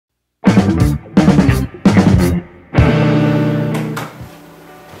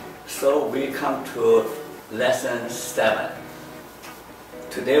come to lesson 7.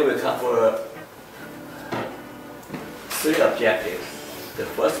 Today we cover 3 objectives. The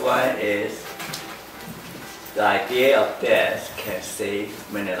first one is the idea of death can save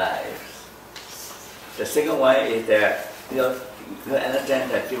many lives. The second one is that you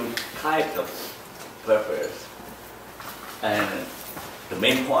understand that different types of purpose. And the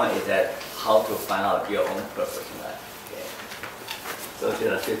main point is that how to find out your own purpose in life. Okay. So these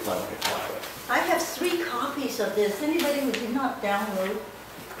are 3 points we cover. I have 3 copies of this. Anybody who did not download?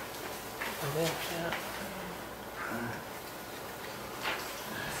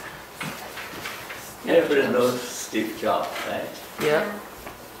 Everybody knows Steve Jobs, right? Yeah.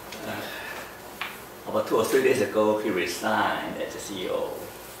 About 2 or 3 days ago, he resigned as the CEO.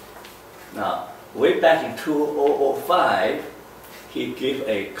 Now, way back in 2005, he gave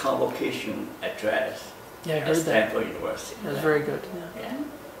a convocation address at Stanford University. That was very good. Yeah.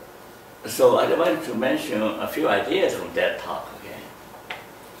 So I wanted to mention a few ideas from that talk. Okay.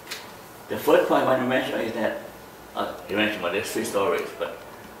 The first point I want to mention is that you mentioned about these 3 stories, but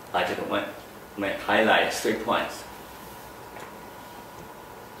I just want to highlight 3 points.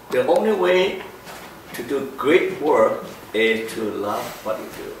 The only way to do great work is to love what you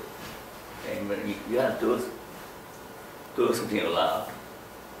do. Okay? You have to do something you love.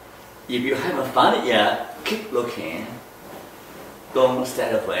 If you haven't found it yet, keep looking. Don't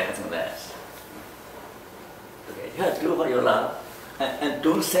settle for anything less. Okay, you have to do what you love, and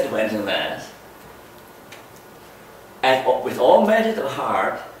don't settle for anything less. And with all matters of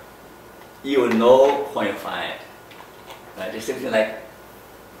heart, you will know when you find. Right? It's something like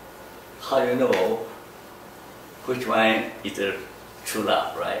how you know which one is the true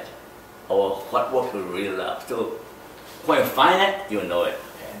love, right? Or what work you really love. So when you find it, you know it.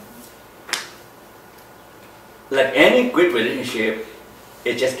 Like any great relationship,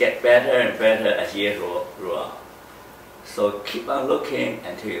 it just gets better and better as years roll on. So keep on looking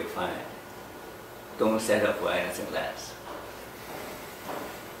until you find it. Don't settle for anything less.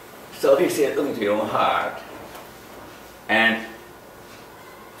 So he said, look into your own heart and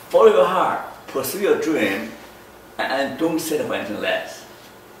follow your heart, pursue your dream, and don't settle for anything less.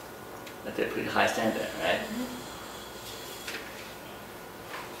 That's a pretty high standard, right?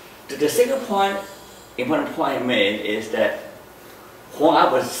 The second point, important point I made is that when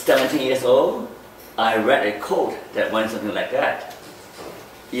I was 17 years old, I read a quote that went something like that.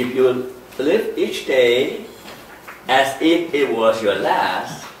 If you live each day as if it was your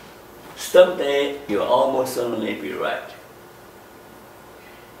last, someday you'll almost certainly be right.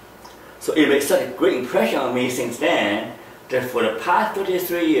 So it made such a great impression on me since then that for the past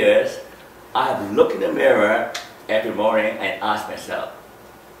 33 years, I have looked in the mirror every morning and asked myself,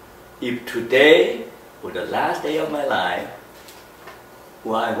 if today were the last day of my life,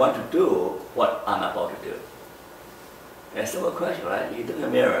 will I want to do what I'm about to do? That's a simple question, right? You look in the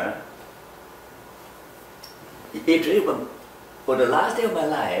mirror. If today were the last day of my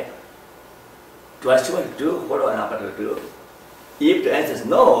life, do I still want to do what I'm about to do? If the answer is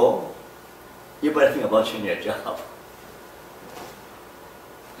no, you better think about changing your job.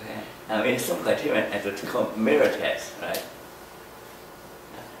 Okay? I mean, some criterion as it's called mirror test, right?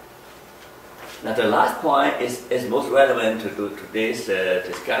 Now the last point is most relevant to today's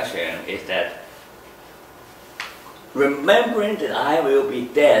discussion is that remembering that I will be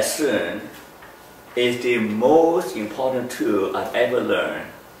dead soon is the most important tool I've ever learned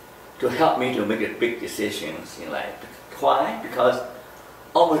to help me to make big decisions in life. Why? Because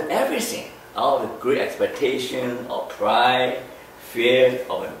almost everything, all the great expectation or pride, fear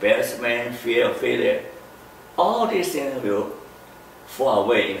of embarrassment, fear of failure, all these things will fall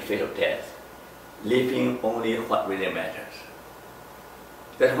away in the face of death, leaving only what really matters.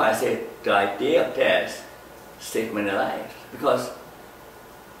 That's why I say the idea of death saves many lives. Because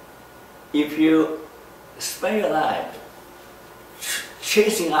if you spend your life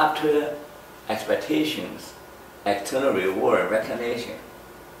chasing after expectations, external reward, recognition,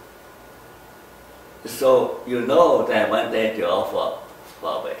 so you know that one day they all fall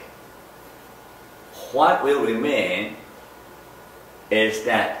away. What will remain is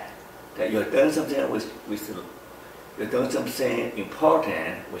that you've done something you've done something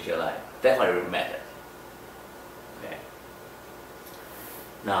important with your life. That's what really matters. Okay.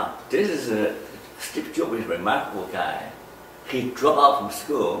 Now, this is Steve Jobs is a remarkable guy. He dropped out from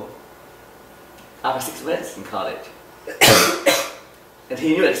school after 6 months in college. And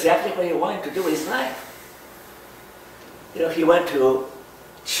he knew exactly what he wanted to do with his life. You know, he wanted to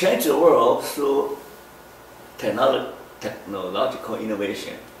change the world through technological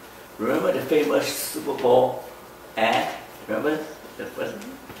innovation. Remember the famous Super Bowl ad? Remember the first?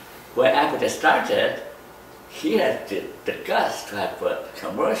 when Apple just started, he had the guts to have a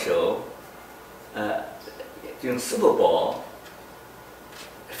commercial during Super Bowl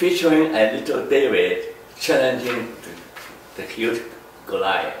featuring a little David challenging the huge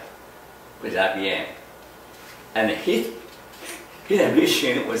Goliath with IBM. And his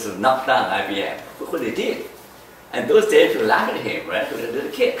ambition was to knock down IBM, what they did. And those days people laughed at him, right? He was a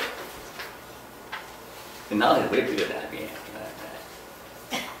little kid. And now he's way bigger than IBM.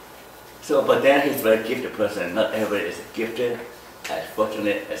 Right? So, but then he's a very gifted person. Not everybody is gifted, as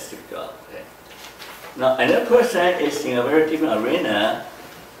fortunate as Steve Jobs. Right? Now, another person is in a very different arena,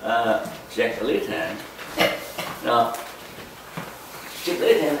 Jack Layton. Now, Jack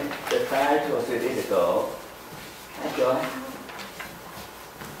Layton, the 5 or 3 days ago, hi Joy.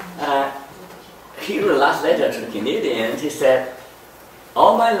 He wrote a last letter to the Canadians. He said,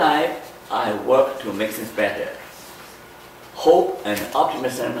 all my life I worked to make things better. Hope and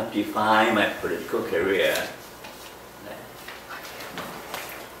optimism have defined my political career.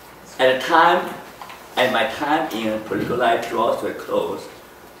 At my time in political life draws to a close,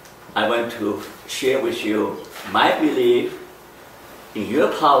 I want to share with you my belief in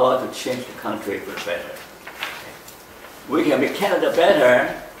your power to change the country for the better. We can make Canada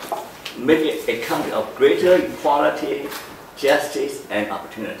better, make it a country of greater equality, justice, and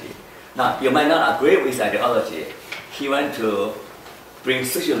opportunity. Now, you might not agree with his ideology. He wants to bring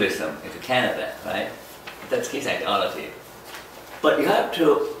socialism into Canada, right? That's his ideology. But you have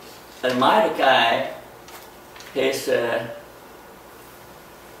to admire the guy. He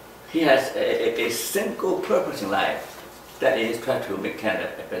has a single purpose in life, that is try to make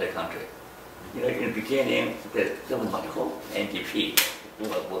Canada a better country. You know, in the beginning, there was much hope, NDP. We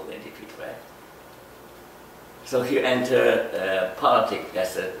were both NDP, right? So he entered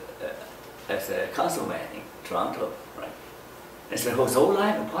politics as a councilman in Toronto, right? And spent his whole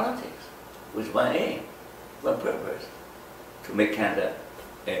life in politics with one aim, one purpose, to make Canada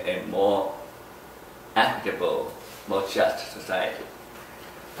a more equitable, more just society.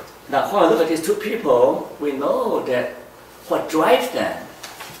 Now, when I look at these two people, we know that what drives them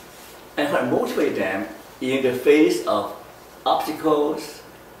and what motivates them in the face of obstacles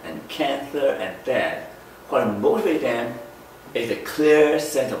and cancer and death, what motivates them is a clear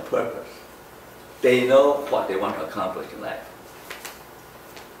sense of purpose. They know what they want to accomplish in life.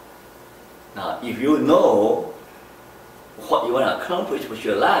 Now, if you know what you want to accomplish with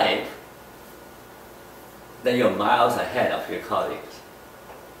your life, then you're miles ahead of your colleagues.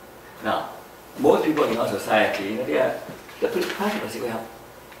 Now, most people in our society, you know, they're pretty practical. Say, well,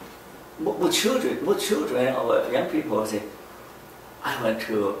 more children or young people say, I want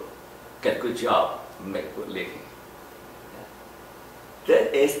to get a good job, make a good living.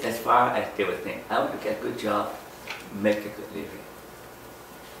 That is as far as they would think. I want to get a good job, make a good living.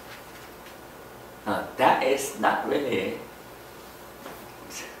 Now, that is not really,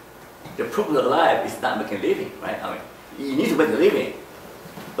 the purpose of life is not making a living, right? I mean, you need to make a living,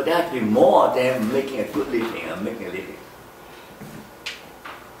 but there has to be more than making a good living or making a living.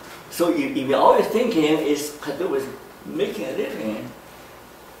 So if you're always thinking it's to do with making a living,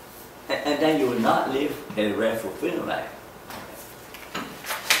 and then you will not live a very fulfilling life.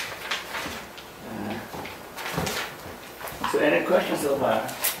 So any questions so far?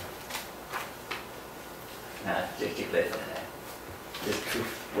 Jack Layton, this two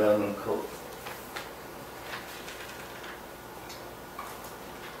well-known quote.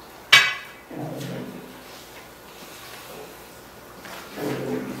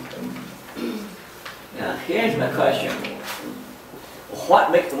 Now, here's my question.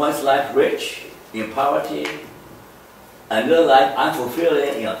 What makes one's life rich in poverty, another life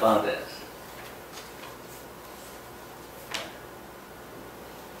unfulfilling in abundance?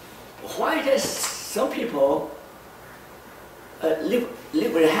 Why does some people live a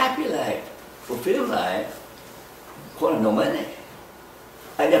very happy life, fulfilling life, who have no money?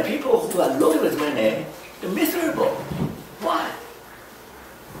 And there are people who are loaded with money, they're miserable. Why?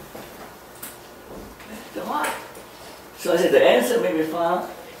 So why? So I said the answer may be found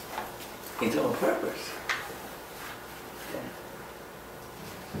in terms of purpose.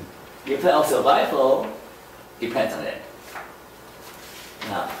 The effect of survival depends on it.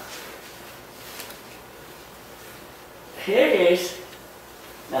 Now, here is,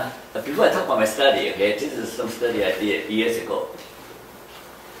 now before I talk about my study, okay, this is some study I did years ago.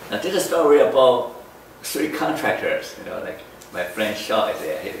 Now this is a story about 3 contractors, you know, like my friend Shaw is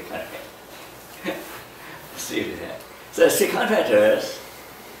there, he's a contractor. So 3 contractors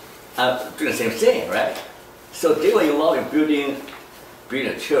are doing the same thing, right? So they were involved in building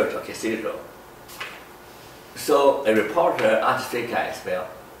a church or cathedral. So a reporter asked 3 guys, well,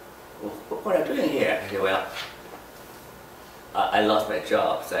 what are you doing here? I said, well, I lost my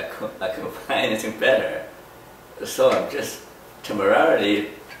job, so I couldn't find anything better. So I'm just temporarily,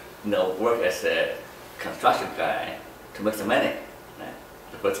 work as a construction guy to make some money, right?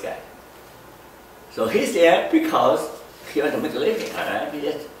 The first guy. So he's there because he wants to make a living, right?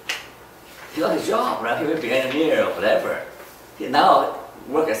 He lost his job, right? He will be an engineer or whatever. He now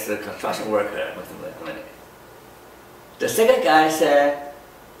works as a construction worker, make some money. The second guy said,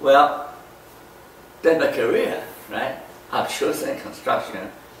 well, that's my career, right? I've chosen construction,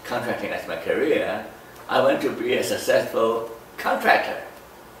 contracting as my career. I want to be a successful contractor.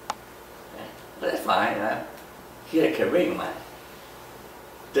 Okay? Well, that's fine, right? He had a career in mind.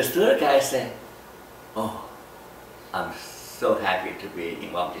 The third guy said, oh, I'm so happy to be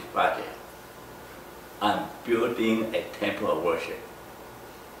involved in this project. I'm building a temple of worship.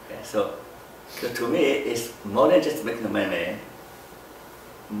 Okay? So to me, it's more than just making money,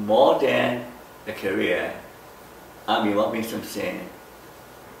 more than a career. I'm involved in something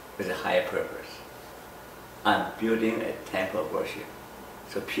with a higher purpose. I'm building a temple of worship.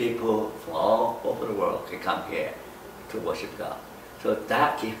 So people from all over the world can come here to worship God. So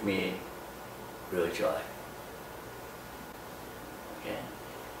that gives me real joy. Okay.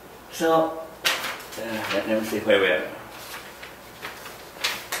 So let me see where we are.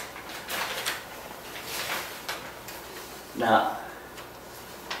 Now,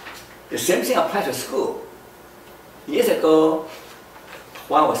 the same thing applies to school. Years ago,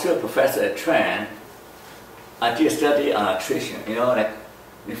 when I was still a professor at Tran, I did a study on attrition. Like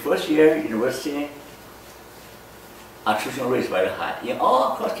in the first year at university, attrition rate is very high. In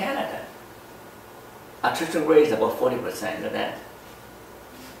all across Canada, attrition rate is about 40%, you know that?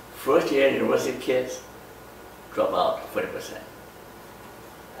 First year university kids drop out 40%.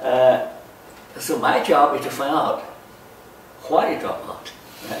 So my job is to find out why they drop out,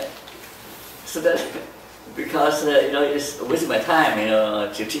 right? So that, because it's wasting my time,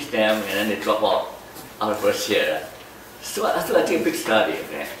 to teach them, and then they drop out the first year. So I did a big study,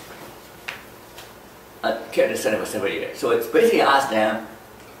 okay? I carried the study for several years. So it's basically asked them,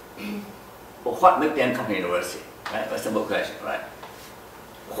 well, what made them come to university, right? A simple question, right?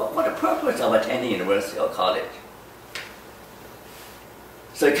 What the purpose of attending university or college?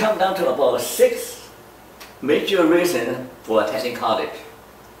 So it comes down to about 6 major reasons for attending college.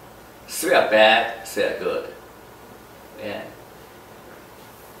 3 are bad, 3 are good. Yeah.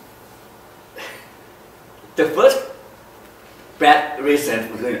 The first bad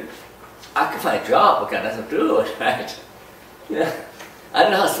reason was I can find a job, okay, nothing to do, right? I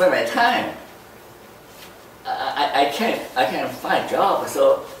don't know how to spend my time. I can't find a job,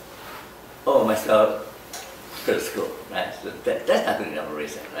 so myself go to school, right? So that's not good enough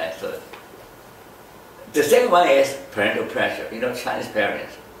reason, right? So the second one is parental pressure. Chinese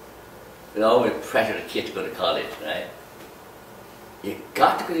parents, they always pressure the kid to go to college, right? You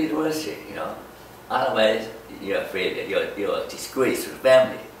got to go to university, otherwise you're afraid that you're a disgrace to the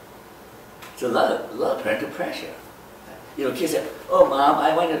family. So a lot of parental pressure. Kids say, oh mom,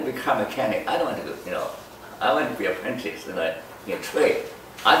 I want to become a mechanic. I don't want to go, I want to be an apprentice in a trade.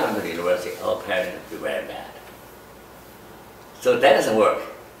 I don't want to go to university. All parents will be very bad. So that doesn't work.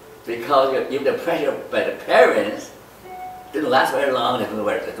 Because if the pressure by the parents didn't last very long, they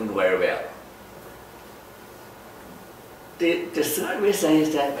don't do very well. The third reason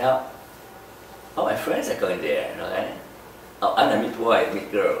is that, well, all my friends are going there, right? I don't meet boys,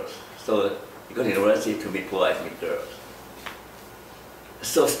 meet girls. So you go to university to meet boys, meet girls.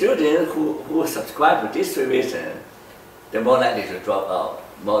 So students who subscribe to these 3 reasons, they're more likely to drop out,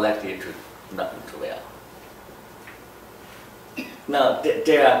 more likely to not do well. Now, there's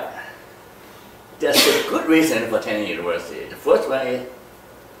a good reason for attending university. The first one is,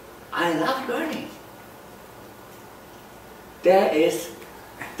 I love learning. There's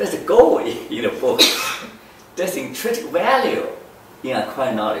a goal in the book. There's intrinsic value in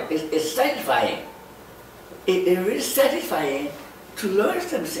acquiring knowledge. It's satisfying. It's really satisfying to learn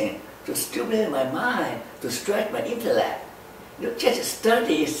something, to stimulate my mind, to stretch my intellect. Just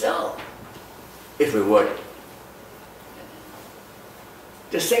study itself is rewarding.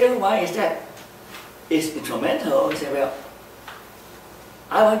 The second one is that it's instrumental. You say, well,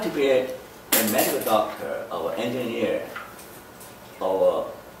 I want to be a medical doctor or engineer or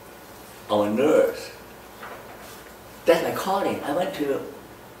a nurse. That's my calling. I want to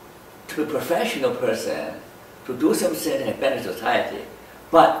be a professional person, to do something that benefits society.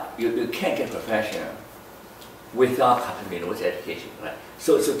 But you can't get professional without having university education, right?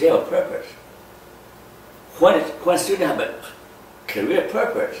 So they have a purpose. When students have a career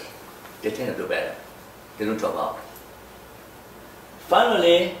purpose, they tend to do better. They don't drop out.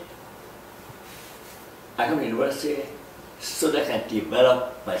 Finally, I come to university so that I can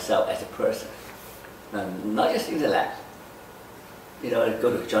develop myself as a person. Now, not just intellect. You know, I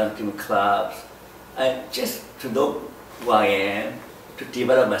go to join different clubs, and just to know who I am, to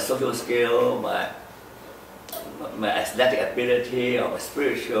develop my social skill, my athletic ability, or my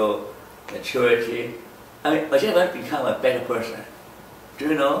spiritual maturity. I mean, I just want to become a better person. Do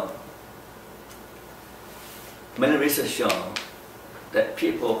you know? Many research show that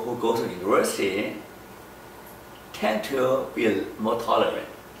people who go to university tend to be more tolerant.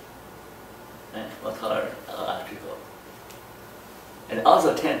 More tolerant of other people. And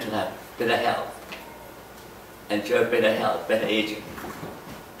also tend to have better health. Enjoy better health, better aging.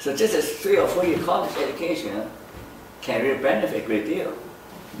 So just a 3 or 4 year college education can really benefit a great deal.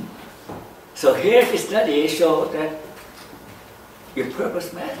 So here this study shows that your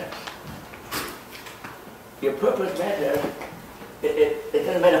purpose matters. Your purpose matters. It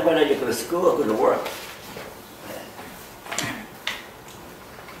doesn't matter whether you go to school or go to work.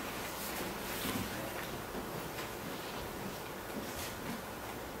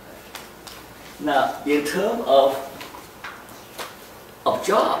 Now, in terms of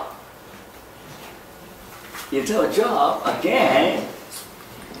job, again,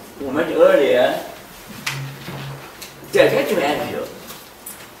 we mentioned earlier, the legitimate attitude.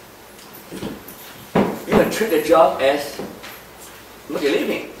 You can treat the job as make a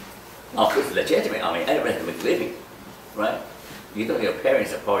living. Of course, legitimate. I mean, everybody can make a living, right? You don't have your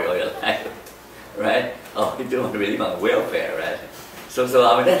parents support all your life, right? Oh, you don't want to live on welfare, right? So I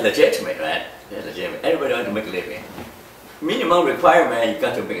mean, that's legitimate, right? That's legitimate. Everybody wants to make a living. Minimum requirement, you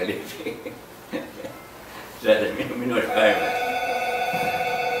got to make a living. That's the minimum requirement.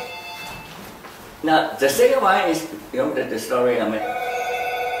 Now, the second one is, you know, the story, I mean,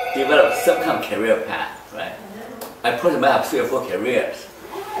 develop some kind of career path, right? I personally have 3 or 4 careers.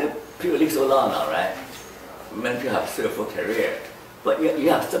 People live so long now, right? Many people have 3 or 4 careers. But you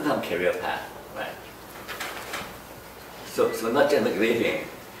have some kind of career path, right? So not just make a living,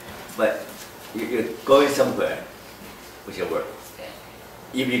 but you're going somewhere with your work.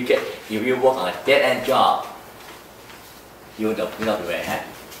 If you work on a dead-end job, you'll not be very happy.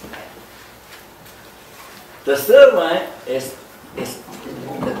 The third one is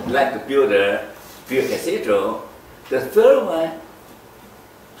like the builder build a cathedral. The third one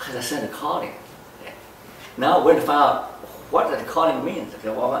has a sense of calling. Now we're going to find out what the calling means. Okay,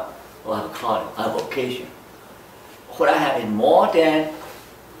 well, I have a calling, I have a vocation. What I have is more than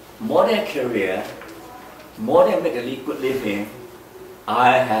career, more than make a good living.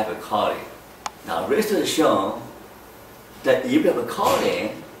 I have a calling. Now research has shown that if you have a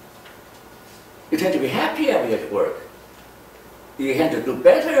calling, you tend to be happier with your work. You tend to do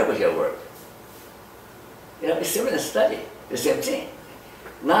better with your work. You know, it's similar study, the same thing.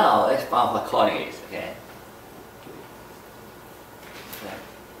 Now let's find what calling is, okay?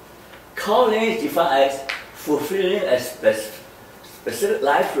 Calling is defined as fulfilling a specific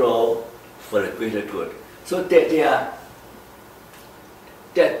life role for the greater good. So there are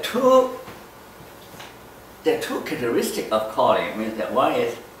two characteristics of calling. Means that one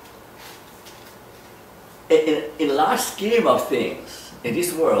is in a large scheme of things in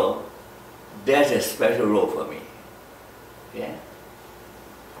this world, there's a special role for me. Yeah,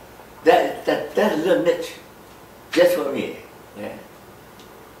 that's a little niche just for me. Yeah,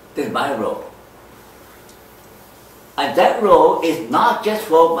 that's my role. And that role is not just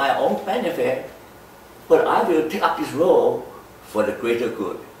for my own benefit, but I will take up this role for the greater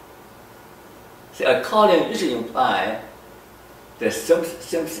good. So a calling usually implies there's some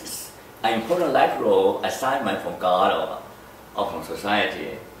an important life role assignment from God or from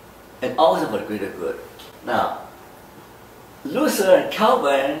society, and also for the greater good. Now, Luther and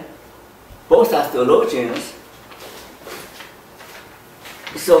Calvin both are theologians,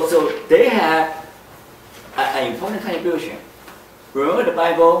 so they have an important contribution. Remember the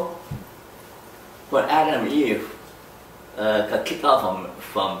Bible, when Adam and Eve got kicked out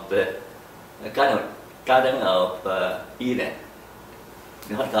from the Garden of Eden.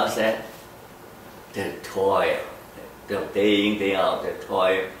 You know what God said? They toil, day in, day out, they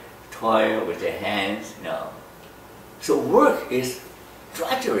toil with their hands, you know. So work is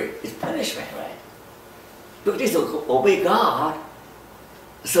drudgery, it's punishment, right? Look, this will obey God.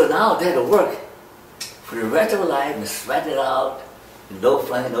 So now they have to work for the rest of their life and sweat it out, no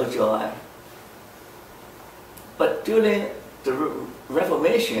fun, no joy. But during the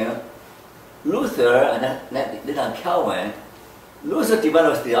Reformation, Luther and then Calvin, Luther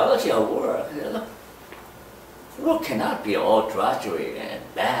developed theology of work. You know, work cannot be all drudgery and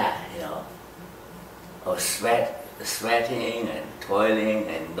bad, you know, or sweating and toiling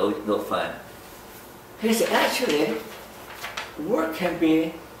and no fun. He said, actually, work can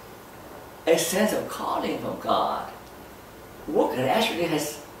be a sense of calling from God. Work actually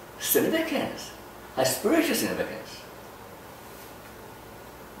has significance, has spiritual significance.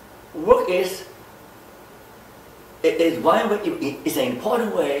 Work is one way, it's an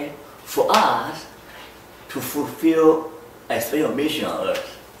important way for us to fulfill a special mission on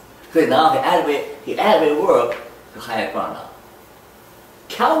earth. Because now he elevate work to higher ground now.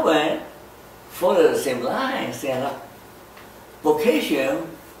 Calvin followed the same line, saying that vocation,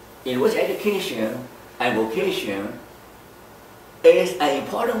 university education and vocation is an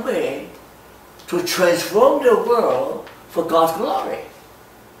important way to transform the world for God's glory.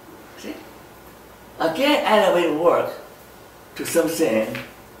 See? Again, elevate work to something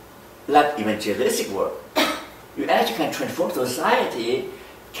like evangelistic work. You actually can transform society,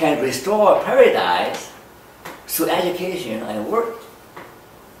 can restore paradise through education and work.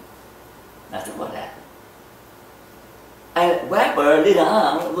 That's about that. And Weber later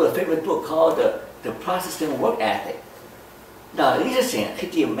on wrote a favorite book called The Protestant Work Ethic. Now, interesting, he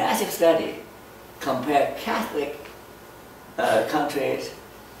did a massive study, compared Catholic countries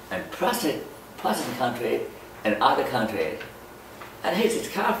and Protestant countries and other countries. And he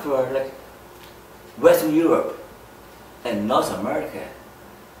discovered like Western Europe and North America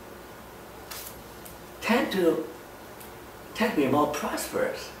tend to be more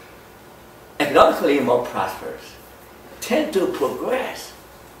prosperous, economically more prosperous, tend to progress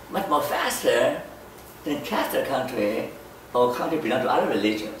much more faster than Catholic country or country belong to other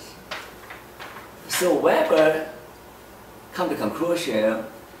religions. So Weber come to the conclusion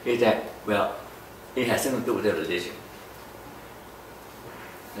is that, well, it has something to do with the religion.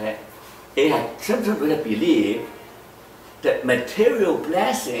 Right? It has something to do with the belief that material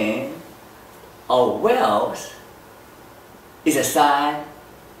blessing or wealth is a sign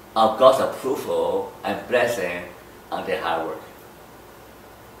of God's approval and blessing on their hard work.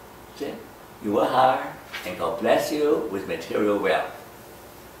 See? You work hard and God bless you with material wealth.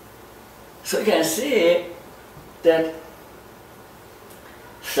 So you can see that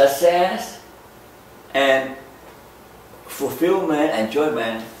success and fulfillment,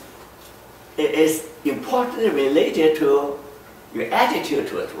 enjoyment, it is importantly related to your attitude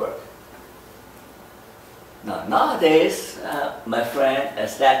towards work. Now, nowadays, my friend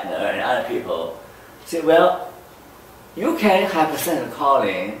Stegner and other people say, well, you can have a sense of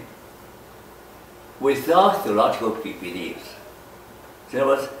calling without theological beliefs. So in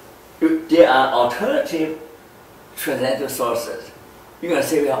other words, there are alternative transcendental sources. You're going to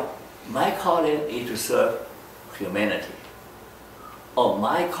say, well, my calling is to serve humanity. Or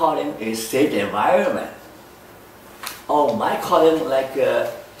my calling is save the environment. Or my calling, like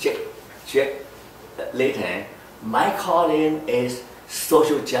Jack Layton, my calling is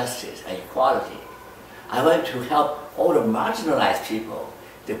social justice and equality. I want to help all the marginalized people,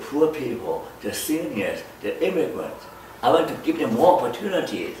 the poor people, the seniors, the immigrants. I want to give them more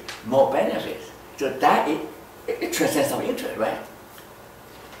opportunities, more benefits. So that it transcends our interest, right?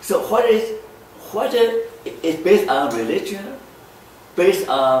 So what is based on religion, based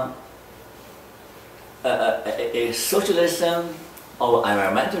on a socialism or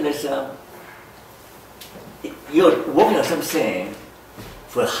environmentalism. You're working on something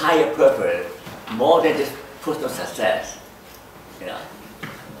for a higher purpose, more than just personal success, you know.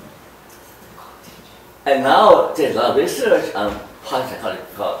 And now there's a lot of research on positive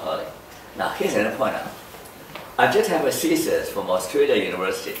psychology. Now here's another point now. I just have a thesis from Australia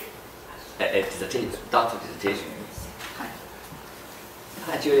University, a doctoral dissertation.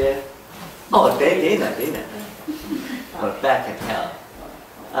 Hi, Julia. Oh, Dana. From back and tell.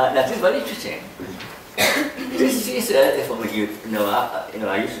 Now this is very interesting. This thesis is from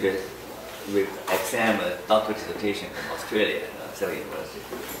I used to exam a doctoral dissertation from Australia, Australia University.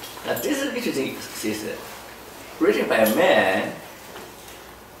 Now this is an interesting thesis, written by a man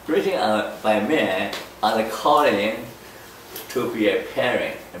on the calling to be a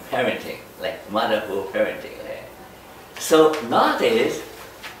parent and parenting, like motherhood parenting. Right? So nowadays,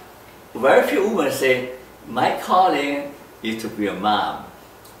 very few women say, my calling is to be a mom.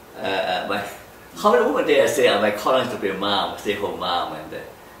 How many women there say, my calling is to be a mom, stay-home mom,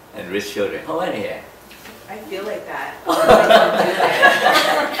 and raise children? How many here? I feel like that. I don't do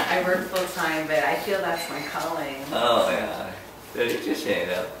that. I work full-time, but I feel that's my calling. Oh, yeah. Very interesting.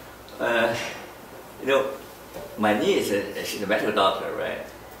 My niece, she's a medical doctor, right?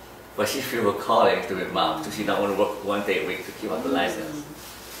 But she feels her calling to be a mom, so she not want to work 1 day a week to keep up the license.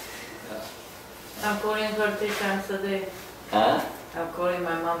 I'm calling her 3 times a day. Huh? I'm calling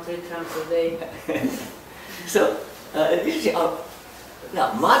my mom 3 times a day. So, interesting.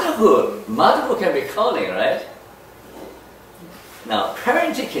 Now, motherhood can be calling, right? Now,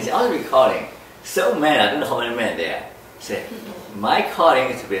 parenting can also be calling. Some men, I don't know how many men there, say, my calling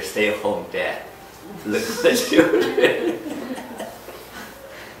is to be a stay-at-home dad. Look at the children.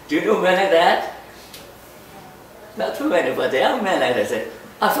 Do you know men like that? Not too many, but there are men like that say,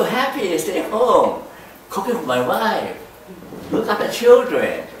 I'm so happy, stay home, cooking for my wife, look after the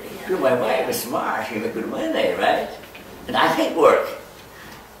children. My wife is smart, she makes good money, right? And I hate work.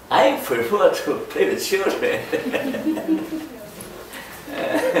 I prefer to play with children.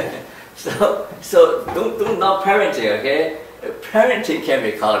 So do not parenting, okay? Parenting can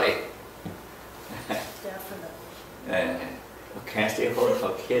be calling. Definitely. Can't stay home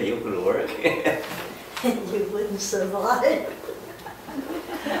for kids, you could work. And you wouldn't survive.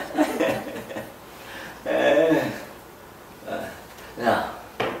 Now,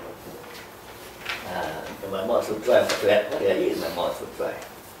 my mouth so dry, what did I eat? My mouth so dry.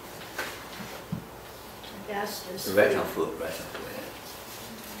 Gastritis. Restaurant food.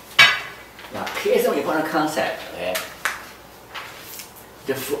 Now, here's some important concept, okay?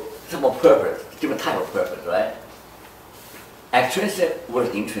 Some more purpose, different type of purpose, right? Extrinsic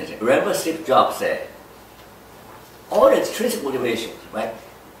versus intrinsic. Remember Steve Jobs said, all the extrinsic motivations, right?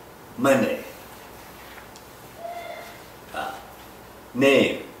 Money,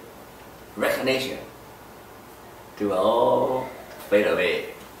 name, recognition, they will all fade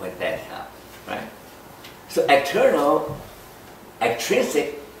away when that comes, right? So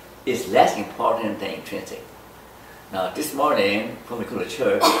extrinsic is less important than intrinsic. Now this morning, when we go to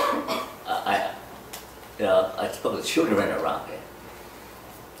church, I spoke to children running around there.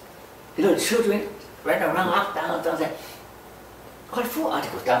 You know, children running around, up, down, say, what for? I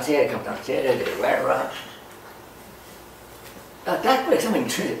go downstairs, come downstairs, they run around. That makes something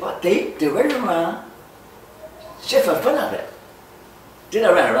intrinsic, but they run around just for fun of it. They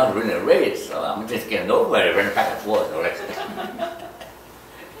don't run around running a race, so I'm just getting nowhere, running back and forth.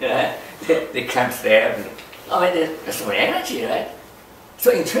 Yeah, they climb stairs. I mean, there's so much energy, right?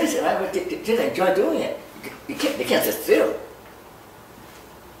 So intrinsic, right? But they just enjoy doing it. They can't sit still.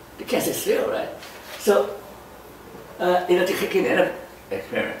 They can't sit still, right? So, to take an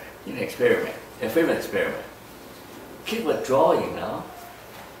experiment, a favorite experiment. Kids were drawing,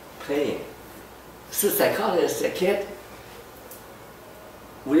 playing. So psychologist said, kid,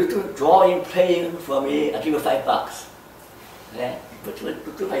 will you do drawing, playing for me? I'll give you $5. Yeah? But do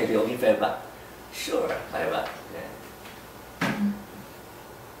like you give $5. Sure, $5. Yeah.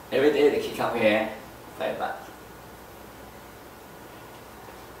 Every day the kid come here, $5.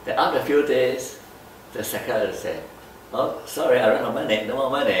 Then after a few days, the psychologist said, oh, sorry, I ran out of money, no more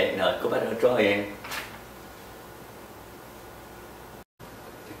money, go back to drawing.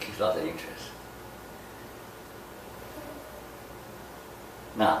 The kid lost the interest.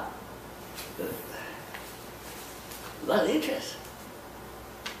 Now, lost the interest.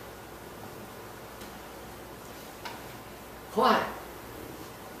 Why?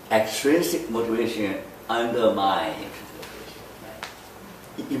 Extrinsic motivation undermines intrinsic motivation.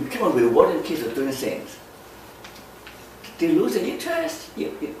 Right? You become rewarding kids for doing things. They lose the interest in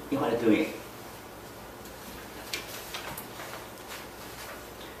what they're doing.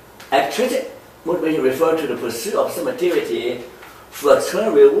 Extrinsic motivation refers to the pursuit of some activity for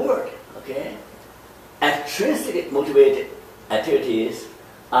external reward. Okay? Extrinsically motivated activities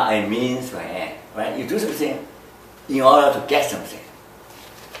are a means to an end. Right? You do something in order to get something.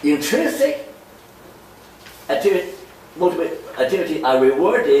 Intrinsic activity are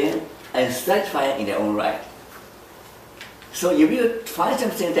rewarding and satisfying in their own right. So if you find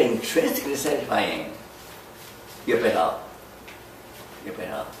something that intrinsically satisfying, you're better off. You're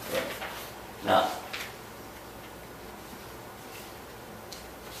better off. Yeah.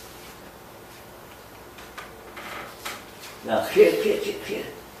 Now here.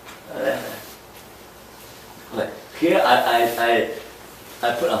 Here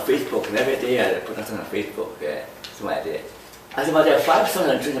I put on Facebook, and every day I put something on Facebook. Yeah, that's my idea. I said, well, there are 5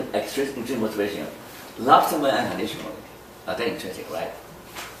 sources of extrinsic motivation. Love someone unconditionally. That's intrinsic, right?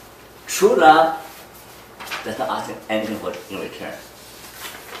 True love does not ask anything in return.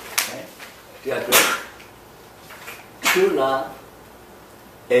 Okay? Do you agree? True love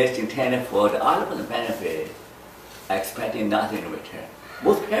is intended for the ultimate benefit, expecting nothing in return.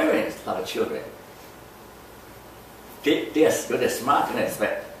 Most parents love their children. They're smart and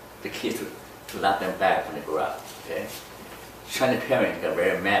expect the kids to love them back when they grow up. Okay? Chinese parents get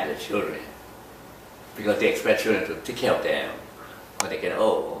very mad at the children because they expect children to take care of them when they get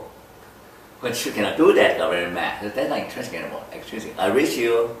old. When children cannot do that, they're very mad. That's not intrinsic anymore. Extrinsic. I raise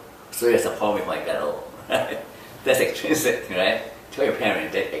you so you support me when I get old. That's extrinsic, right? Tell your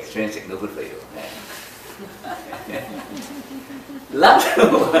parents that extrinsic no good for you. Love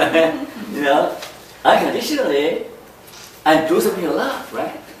someone, you know, unconditionally, and do something you love,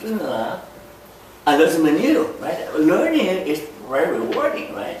 right? Do something you love, and learn something new, right? Learning is very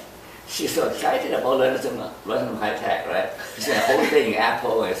rewarding, right? She's so excited about learning some high tech, right? She spent a whole day in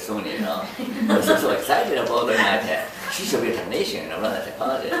Apple and Sony, you know. She's so excited about learning high tech. She should be a technician, you know, run a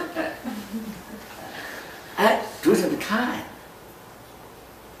technology. And do something kind.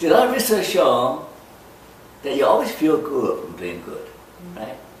 There's a lot of research shown that you always feel good from doing good,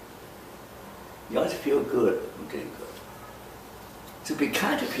 right? You always feel good from doing good. So be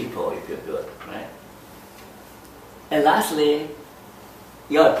kind to people, you feel good, right? And lastly,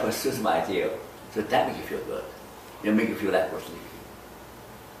 you ought to pursue some ideal, so that makes you feel good. It'll make you feel that worth living.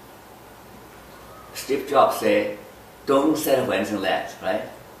 Steve Jobs said, don't settle for anything less, right?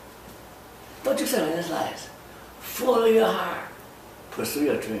 Don't just settle for anything less. Follow your heart. Pursue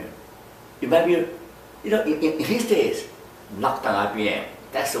your dream. It might be, you know, in his days, knock down IBM.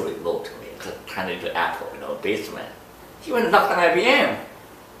 That's so remote to me. Turn it to Apple, you know, basement. He went to knock down IBM.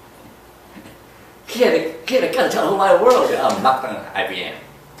 He had a gun to tell the whole wide world that I'm knock down IBM.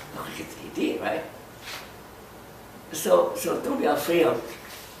 No, he did, right? So don't be afraid of.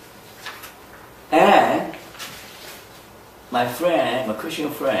 And my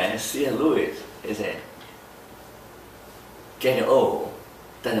Christian friend, C.S. Lewis, he said, getting old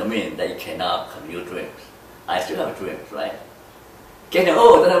doesn't mean that you cannot have new dreams. I still have dreams, right? Getting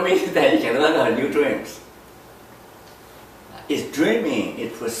old doesn't mean that you cannot have new dreams. It's dreaming,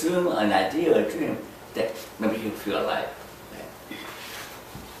 it's pursuing an ideal, a dream that makes you feel alive. Right?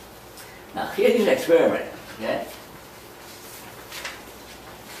 Now here's an experiment. Okay?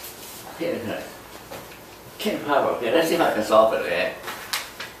 Here's an Ken Power. Okay? Let's see how I can solve it. Okay?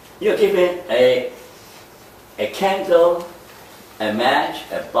 You're given a candle, a match,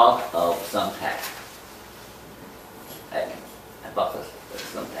 a box of some text. A box of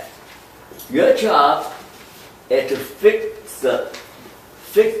some text. Your job is to fix a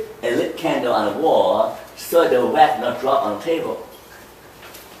lit candle on the wall so the wax not drop on the table.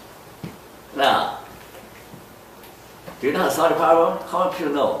 Now, do you know how to solve the problem? How many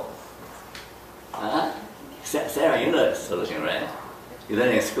people know? Sarah, you know the solution, right? You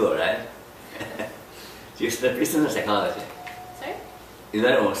learned in school, right? You study business or psychology? Sorry? You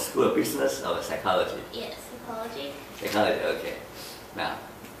learn in school of business or psychology? Yes, psychology. Psychology, okay. Now,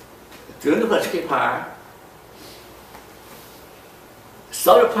 do you know the tricky part?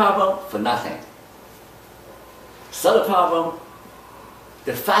 Solve the problem for nothing. Solve the problem,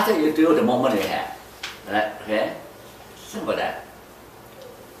 the faster you do, the more money you have. Right? Okay? Simple that.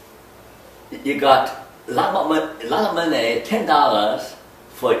 You got a lot of money, $10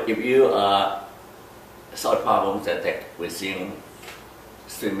 for if you solve the problem that within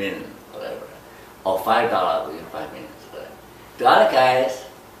 3 minutes, whatever, or $5 within 5 minutes, whatever. The other guys,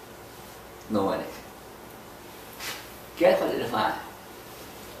 no money. Guess what did they find?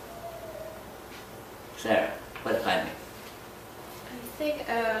 Sarah, what did they find? I think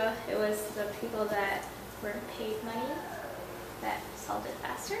it was the people that were paid money that solved it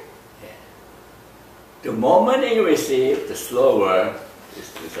faster. Yeah. The more money you receive, the slower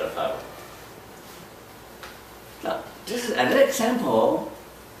is the problem. Now, this is another example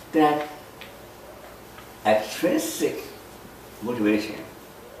that extrinsic motivation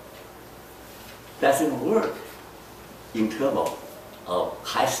doesn't work in terms of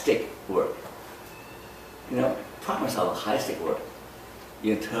high-stake work. You know, problems of high-stake work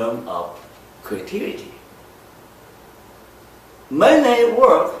in terms of creativity. Money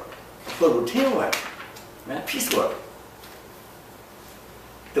work for routine work, right? Piecework.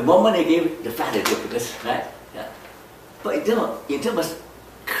 The more money you give, the faster you do this, right? Yeah. But in terms of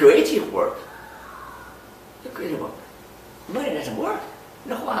creative work, money doesn't work.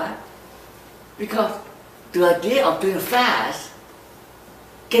 You know why? Because the idea of doing fast,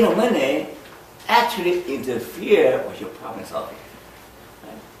 getting money, actually interfere with your problem solving.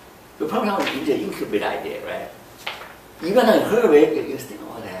 Right? Your problem solving is an incubate idea, right? Even in a hurry, you think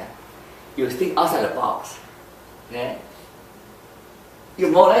all that. You think outside the box. Okay?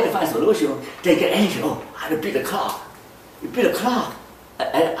 You're more likely to find a solution than get angry. Oh, I have to beat the clock. You beat the clock.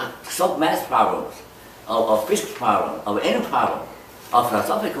 Solve math problems, or physics problems, or any problem, or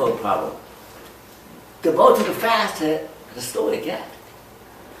philosophical problem. The more to the faster, the slower you get.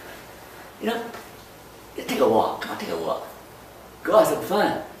 You know, you take a walk. Come on, take a walk. Go have some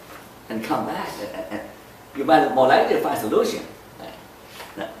fun, and come back, and you might more likely to find a solution. Right?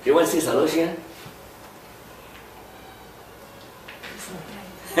 Now, do you want to see a solution?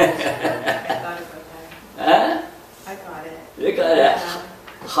 I thought about that. Huh? I got it. You got it.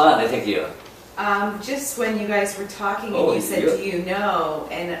 How long did it take you? Just when you guys were talking and Oh, you said, yeah. do you know?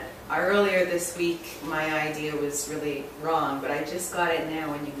 And earlier this week, my idea was really wrong, but I just got it now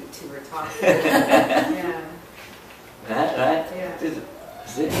when you two were talking. Yeah. Right? Yeah.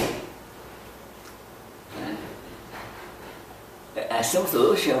 See? A simple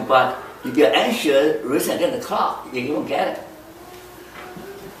solution, but you get anxious, reason against the clock, you won't get it.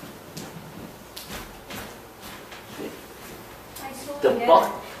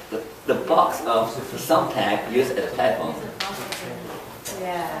 The box of thumbtack used as a platform.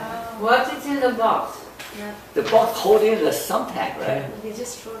 Yeah. What is in the box? The box holding the thumbtack, right? You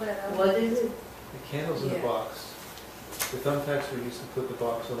just throw that out. What is it? The candles in the Yeah. box. The thumbtacks we used to put the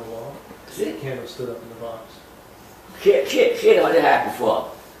box on the wall. See? The candle stood up in the box. Here what they had before.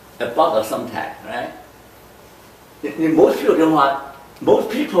 A box of thumbtack, right? Most people don't want, most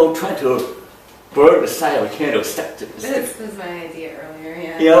people try to burn the side of a candle stuck to This was my idea earlier,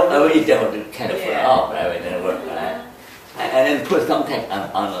 yeah. You know, I mean, that would kind of fall Yeah. off, right? It didn't work, right? And then put thumbtack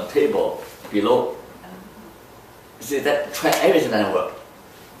on the table below. See, that try everything doesn't work.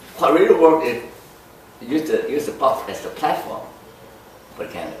 What really works is use the box as the platform for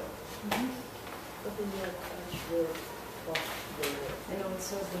the candle. And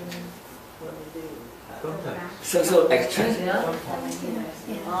also Thumbtacks. So extrinsic.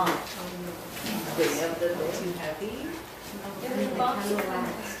 too heavy.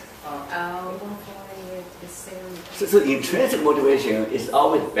 So intrinsic motivation is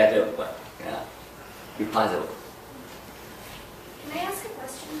always better, but yeah, if possible. Can I ask a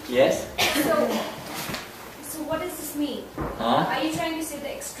question? Yes? So what does this mean? Huh? Are you trying to say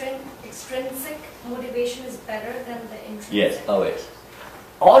the extrinsic motivation is better than the intrinsic? Yes, always.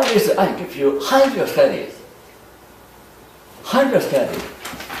 Always I give you 100 studies. 100 studies.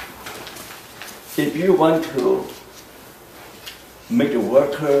 If you want to make the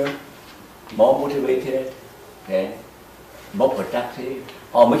worker more motivated, okay, more productive,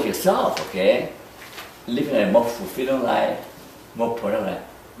 or make yourself, okay, living a more fulfilling life, more productive life,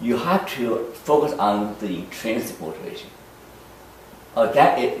 you have to focus on the intrinsic motivation. Oh,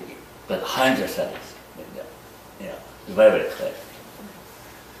 that is the 100 studies. Very, very clear.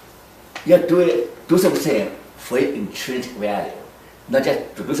 You have to do something for its intrinsic value, not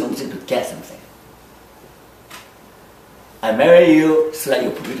just to do something to get something. I marry you so that you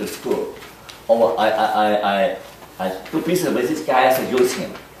put me to school, or I do business with this guy so use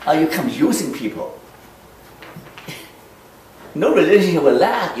him. Or you come using people. No relationship will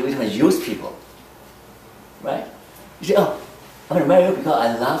last if you don't use people, right? You say, oh, I'm going to marry you because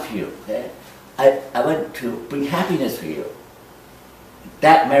I love you. Okay? I want to bring happiness to you.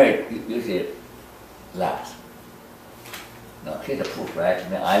 That marriage usually lasts. No, here's the proof, right?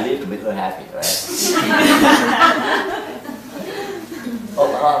 I live to make her happy, right?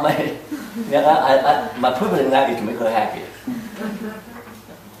 My purpose in life is to make her happy.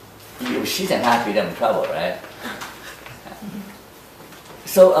 If she's unhappy, then I'm in trouble, right?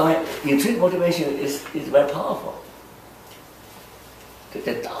 So, intrinsic motivation is very powerful.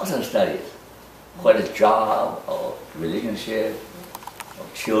 There are thousands of studies, whether it's job or relationship or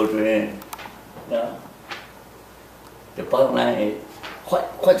children, you know. The bottom line is,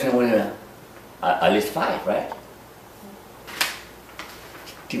 what motivation? At least 5, right?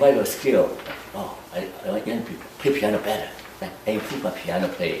 Develop your skill. Oh, I want young people play piano better. Right? I improve my piano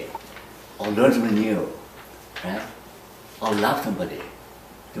playing. Or learn something new, right? Or love somebody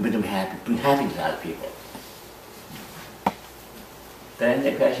to make them happy, bring happiness to other people. That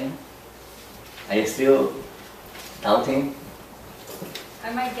answer the question? Are you still doubting?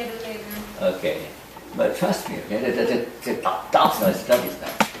 I might get it later. Okay. But trust me, okay, the thousands of studies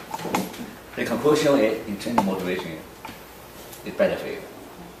now. The conclusion is intrinsic motivation is better for you.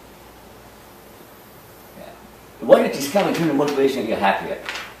 Yeah. When you discover intrinsic motivation, you're happier.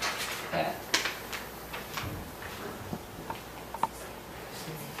 Yeah.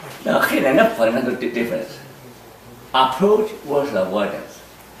 Now, here another fundamental difference. Approach versus avoidance.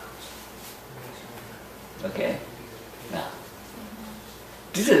 Okay? Now,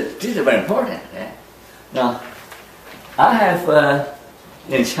 this is very important. Yeah? Now, I have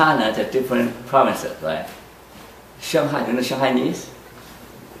in China the different provinces, right? Shanghai, you know Shanghainese?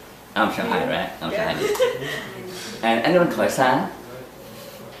 I'm Shanghai, right? I'm Shanghainese. And anyone Toisan?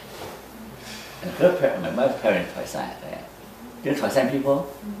 And my wife's parents Toisan, right? You know Toisan people?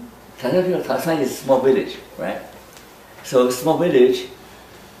 Toisan is a small village, right? So small village,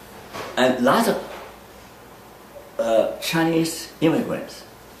 and lots of Chinese immigrants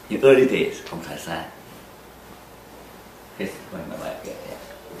in early days from Toisan. It's my wife, yeah.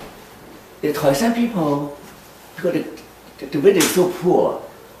 The Toisan people, because the village is so poor,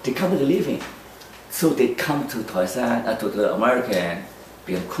 they come with a living. So they come to Toisan, to the American,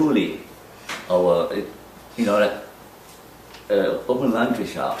 being coolie, or open laundry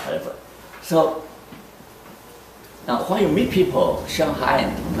shop, whatever. So now when you meet people, Shanghai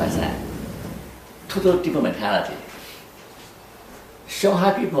and Toisan, total different mentality.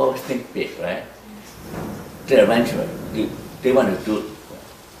 Shanghai people think big, right? They're adventurous. They want to do.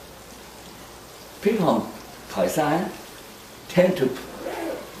 People from Toisan tend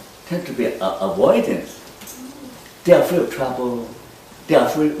to be avoidance. They are afraid of trouble. They are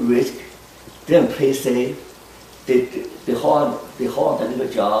afraid of risk. They don't play safe. They hold a little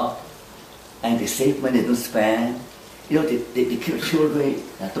job, and they save money. They don't spend. They keep children.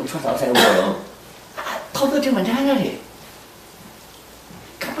 Don't trust outside world. Total different mentality.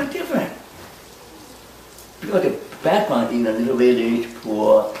 Completely different. Because the background in a little village,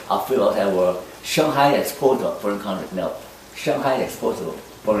 poor, afraid of outside world. Shanghai exposed to foreign country. No, Shanghai exposed to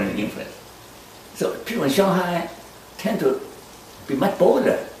foreign influence. So people in Shanghai tend to be much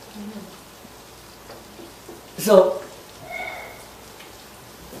bolder. So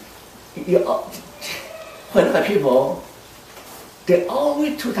when you look at people, there are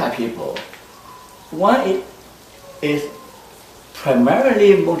always two types of people. One is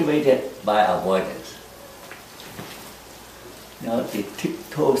primarily motivated by avoidance. They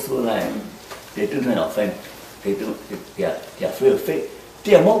tiptoe through life. They do not offend. They are afraid of failure.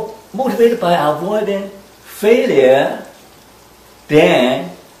 They are more motivated by avoiding failure than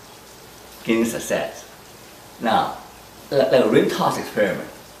gaining success. Now, like a ring toss experiment.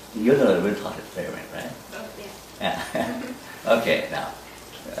 You know the ring toss experiment, right? Yeah. Okay, now,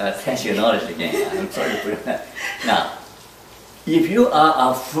 test your knowledge again. I'm sorry for that. Now, if you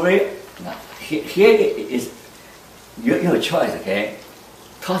are afraid, now, here is, you have a choice, okay?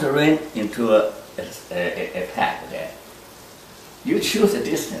 Toss a ring into a pack, okay? You choose a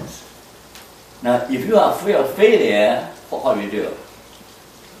distance. Now, if you are afraid of failure, what will you do?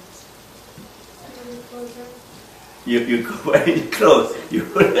 You go very close.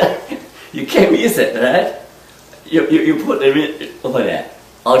 You can't miss it, right? You put the ring over there.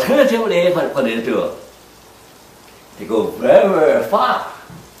 Alternatively, what do they do? They go very, very far,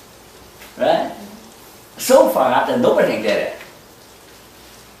 right? So far that nobody can get it.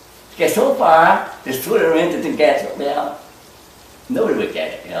 Get so far, the student ring didn't get it. Well, nobody will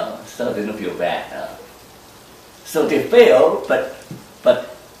get it, so they don't feel bad. So they fail,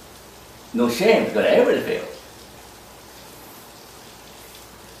 but no shame because everybody fails.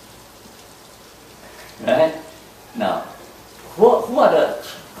 Right? Now, who are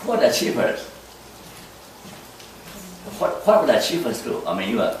the achievers? What would achievers do? I mean,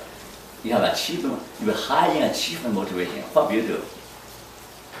 you have achievement, you are high in achievement motivation. What do you do?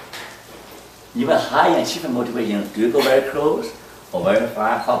 You have high in achievement motivation. Do you go very close or very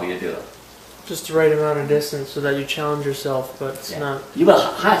far? What will you do? Just the right amount of distance so that you challenge yourself, but it's not. You have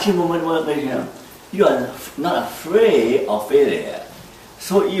high achievement motivation. You are not afraid of failure,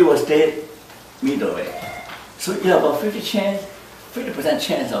 so you will stay middle way. So you have about 50%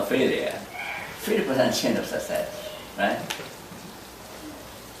 chance of failure, 50% chance of success, right?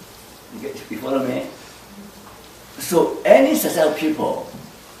 You follow me? So any successful people,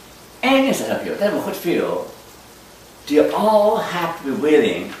 doesn't matter what field, they all have to be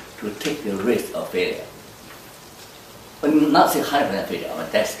willing to take the risk of failure. But not say 100% failure. I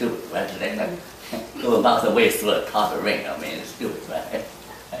mean, that's stupid, right? Go about the way through a top of the ring. I mean, it's stupid, right?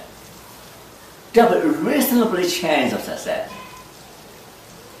 They have a reasonable chance of success,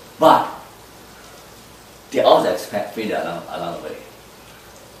 but they also expect failure along the way.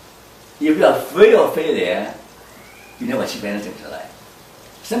 If you are afraid of failure, you never achieve anything in life.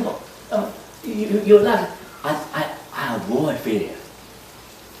 Simple. You're not. I avoid failure.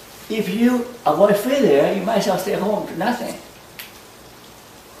 If you avoid failure, you might as well stay home to nothing.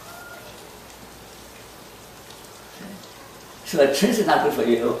 So intrinsic is not good for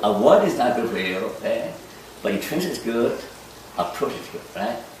you, avoid is not good for you, okay? But intrinsic is good, approach is good,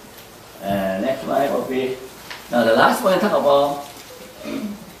 right? Next one will be, now the last one I talk about,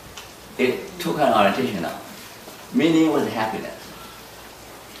 it took an orientation now. Meaning was happiness.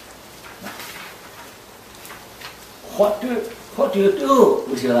 What do you do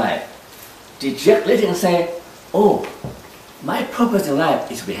with your life? Did Jack Layton say, oh, my purpose in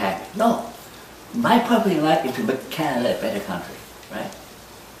life is to be happy? No. My purpose in life is to make Canada a better country, right?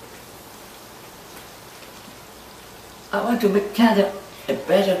 I want to make Canada a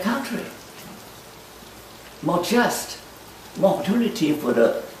better country. More just, more opportunity for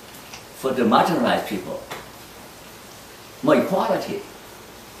the marginalized people, more equality.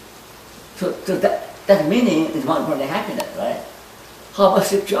 So that meaning is more important than happiness, right? How about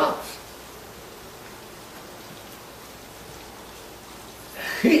Steve Jobs?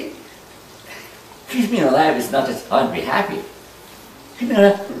 His meaning of life is not just I want to be happy. His meaning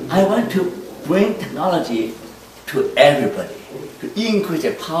of life, I want to bring technology to everybody, to increase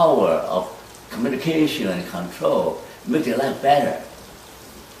the power of communication and control, make their life better.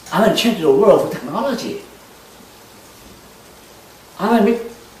 I want to change the world with technology. I want to make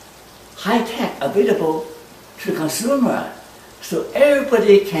high tech available to the consumer so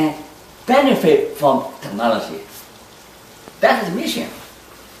everybody can benefit from technology. That's his mission,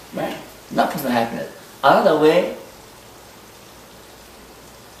 right? Not personal happiness. Another way,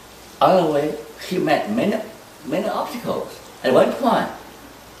 he met many obstacles. At one point,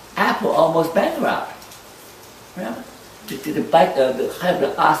 Apple almost bankrupt. Remember? They have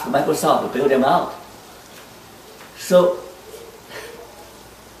to ask Microsoft to bail them out. So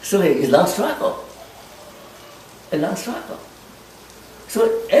it's a long struggle. A long struggle.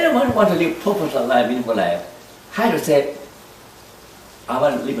 So anyone who wants to live purposeful life, meaningful life, has to say, I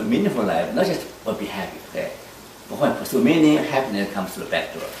want to live a meaningful life, not just want to be happy today. But when I pursue meaning, happiness comes to the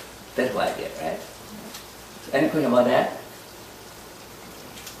back door. That's what I did, right? So any question about that?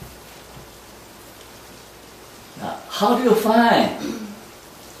 Now, how do you find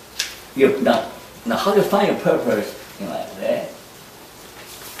how do you find your purpose in life, right?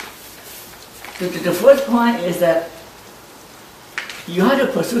 The first point is that you have to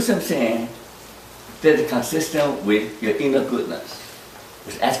pursue something that is consistent with your inner goodness,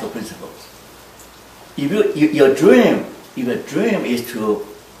 with ethical principles. If your dream is to,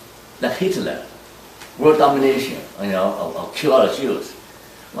 like Hitler, world domination, or kill all the Jews,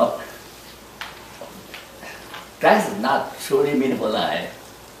 well, that's not truly meaningful life,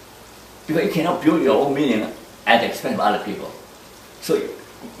 because you cannot build your own meaning at the expense of other people. So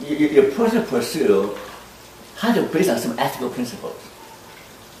your personal pursuit has to be based on some ethical principles.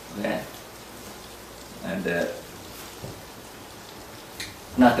 Okay? And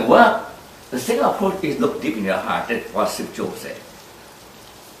now the second approach is look deep in your heart. That's what Steve Jobs said.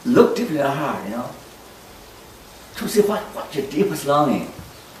 Look deep in your heart, to see what's your deepest longing.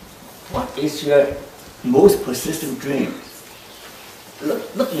 What is your most persistent dream?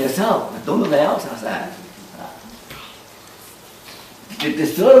 Look at yourself. Don't look at else outside. The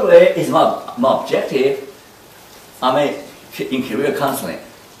third way is more objective. In career counseling,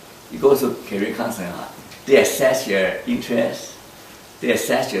 you go to career counseling. They assess your interests, they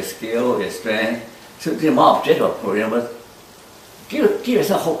assess your skill, your strength. So they're more objective approach. But give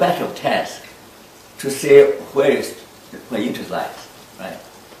yourself a whole batch of tests to see where your interest lies. Right?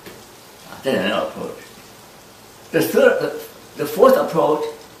 That's another approach. The fourth approach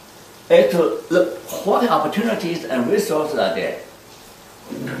is to look what opportunities and resources are there.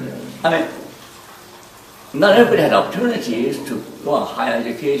 Not everybody has opportunities to go on higher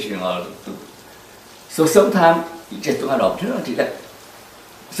education so sometimes you just don't have the opportunity. Like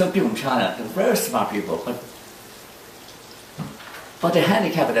some people in China, they're very smart people, but they're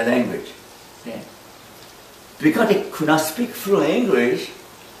handicapped in their language. Okay? Because they could not speak fluent English,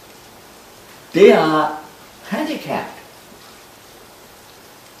 they are handicapped.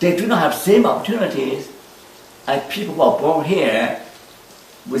 They do not have the same opportunities as people who are born here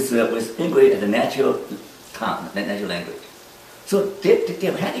with English as a natural tongue, natural language. So they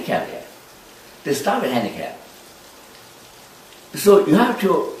have handicap here. They start with handicap. So you have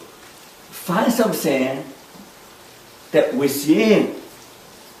to find something that within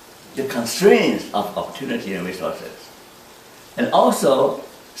the constraints of opportunity and resources. And also,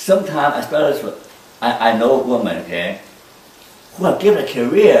 sometimes, especially I know women, okay, who have given a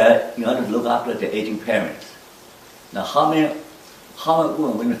career in order to look after their aging parents. Now, how many women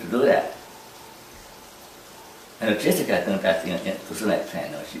are willing to do that? And Jessica has done that to some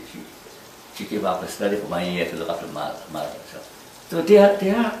extent. She gave up the study for 1 year to look after mother. So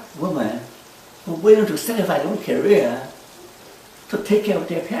there are women who are willing to sacrifice their own career to take care of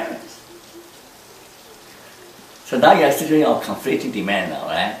their parents. So now you're a situation of conflicting demand now,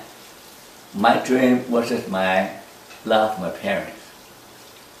 right? My dream versus my love for my parents.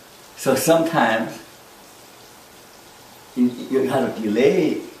 So sometimes you have to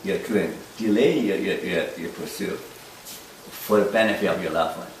delay your dream, delay your pursuit for the benefit of your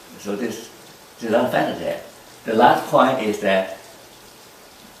loved one. So there's a lot of factors there. The last point is that,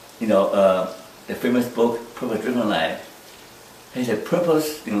 the famous book, Purpose Driven Life, he said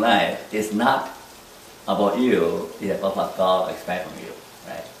purpose in life is not about you, it's about what God expects from you,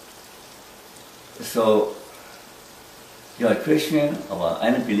 right? So, you're a Christian or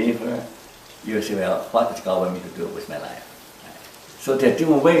an unbeliever, you say, well, what does God want me to do with my life? Right? So there are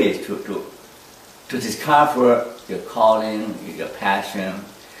different ways to discover your calling, your passion.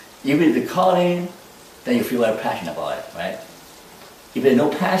 If it's the calling, then you feel very passionate about it, right? If there's no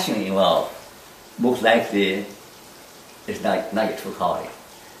passion involved, most likely it's not your true calling.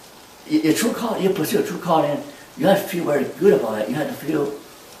 Your true calling, you pursue a true calling, you have to feel very good about it. You have to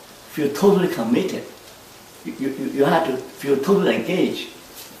feel totally committed. You have to feel totally engaged.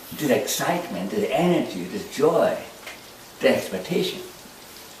 The excitement, the energy, the joy, the expectation,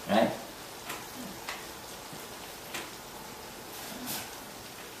 right?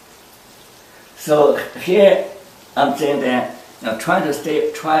 So here I'm saying that try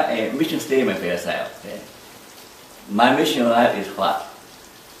a mission statement for yourself. Okay? My mission in life is what?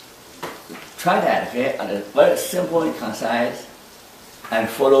 Try that, okay? And very simple and concise, and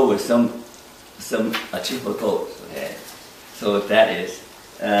follow with some achievable goals. Okay, so that is,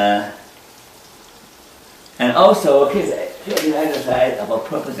 and also okay, here's an exercise about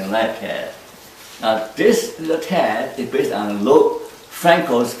purpose in life test. Now this little test is based on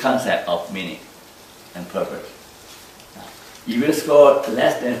Frankel's concept of meaning and purpose. Now, if you score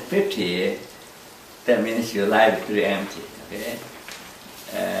less than 50, that means your life is pretty empty. Okay,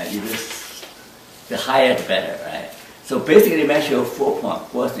 the higher the better, right? So basically measure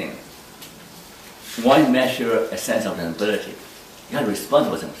 4 things. One, measure a sense of responsibility. You have to respond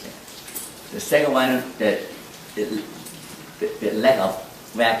to something. The second one, the lack of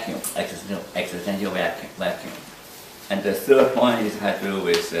vacuum, existential vacuum. And the third point is has to do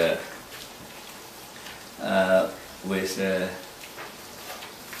with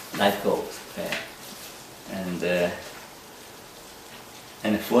life goals. Okay?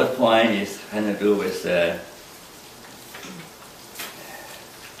 And the fourth point is has to do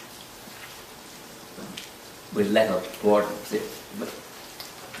with lack of boredom. See,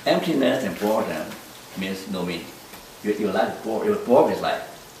 emptiness and boredom means no meaning. Your life is bored. You're bored with life.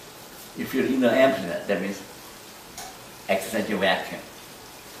 If you're in the emptiness, that means existential vacuum.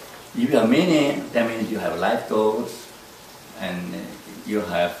 If you have meaning, that means you have life goals, and you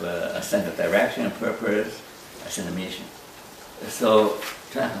have a sense of direction and purpose, a sense of mission. So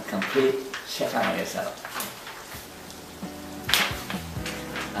try to complete check out on yourself.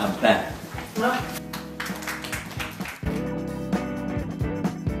 I'm done.